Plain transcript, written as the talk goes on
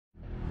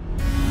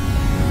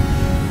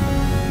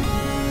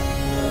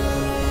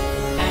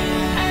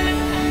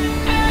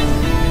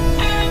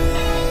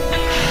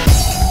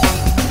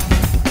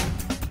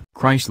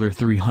Chrysler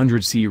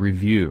 300C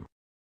Review.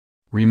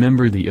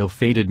 Remember the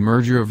ill-fated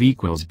merger of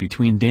equals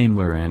between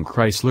Daimler and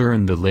Chrysler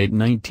in the late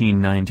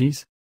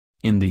 1990s?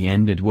 In the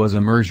end it was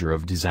a merger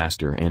of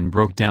disaster and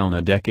broke down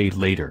a decade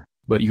later,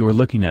 but you're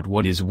looking at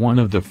what is one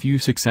of the few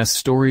success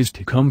stories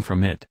to come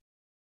from it.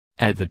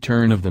 At the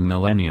turn of the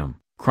millennium,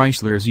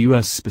 Chrysler's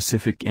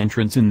U.S.-specific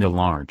entrance in the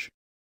large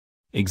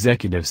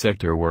executive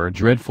sector were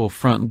dreadful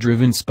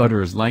front-driven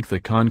sputters like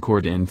the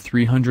Concorde and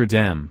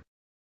 300M.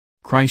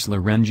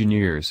 Chrysler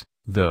engineers,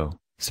 though,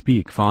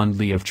 speak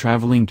fondly of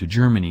traveling to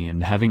Germany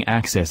and having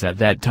access at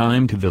that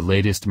time to the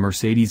latest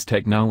Mercedes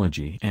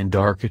technology and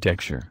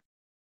architecture.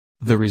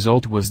 The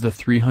result was the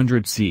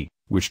 300C,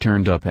 which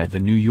turned up at the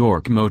New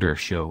York Motor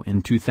Show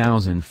in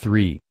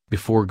 2003,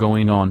 before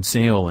going on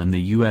sale in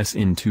the US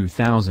in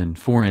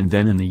 2004 and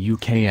then in the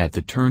UK at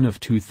the turn of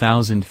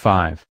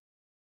 2005.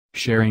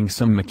 Sharing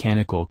some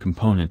mechanical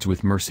components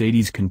with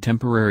Mercedes'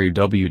 contemporary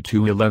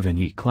W211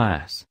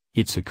 E-Class,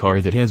 it's a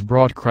car that has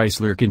brought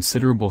Chrysler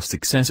considerable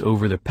success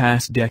over the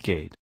past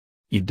decade.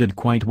 It did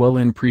quite well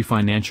in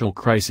pre-financial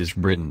crisis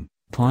Britain,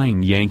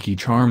 plying Yankee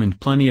charm and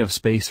plenty of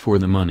space for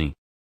the money.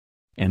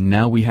 And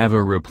now we have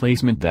a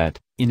replacement that,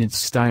 in its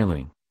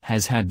styling,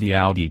 has had the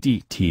Audi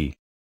TT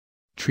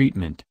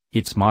treatment.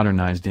 It's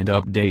modernized and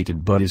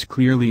updated but is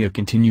clearly a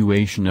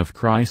continuation of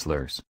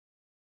Chrysler's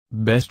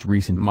best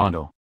recent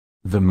model.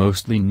 The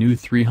mostly new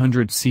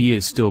 300C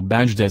is still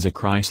badged as a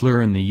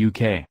Chrysler in the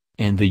UK,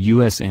 and the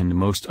US and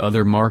most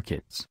other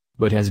markets,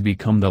 but has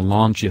become the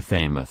Lancia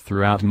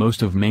throughout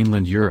most of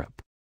mainland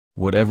Europe.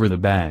 Whatever the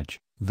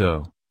badge,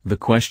 though, the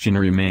question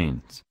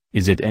remains,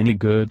 is it any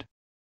good?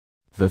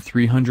 The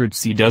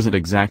 300C doesn't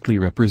exactly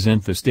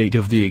represent the state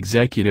of the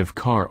executive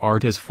car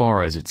art as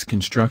far as its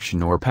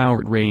construction or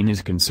powertrain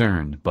is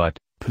concerned, but,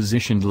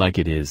 positioned like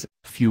it is,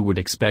 few would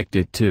expect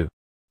it to.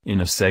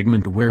 In a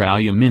segment where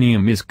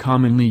aluminium is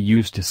commonly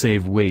used to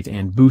save weight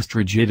and boost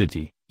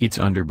rigidity, its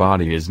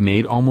underbody is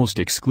made almost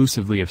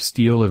exclusively of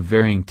steel of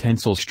varying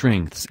tensile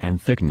strengths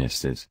and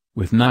thicknesses,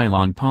 with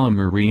nylon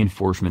polymer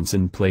reinforcements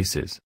in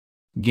places.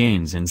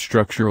 Gains in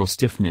structural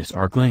stiffness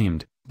are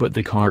claimed, but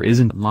the car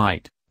isn't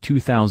light,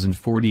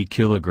 2,040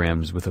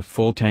 kilograms with a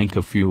full tank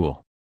of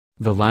fuel.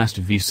 The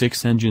last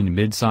V6 engine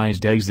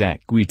mid-sized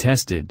exec we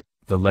tested,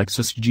 the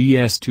Lexus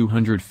GS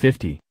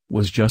 250,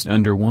 was just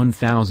under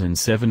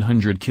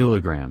 1,700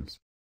 kilograms.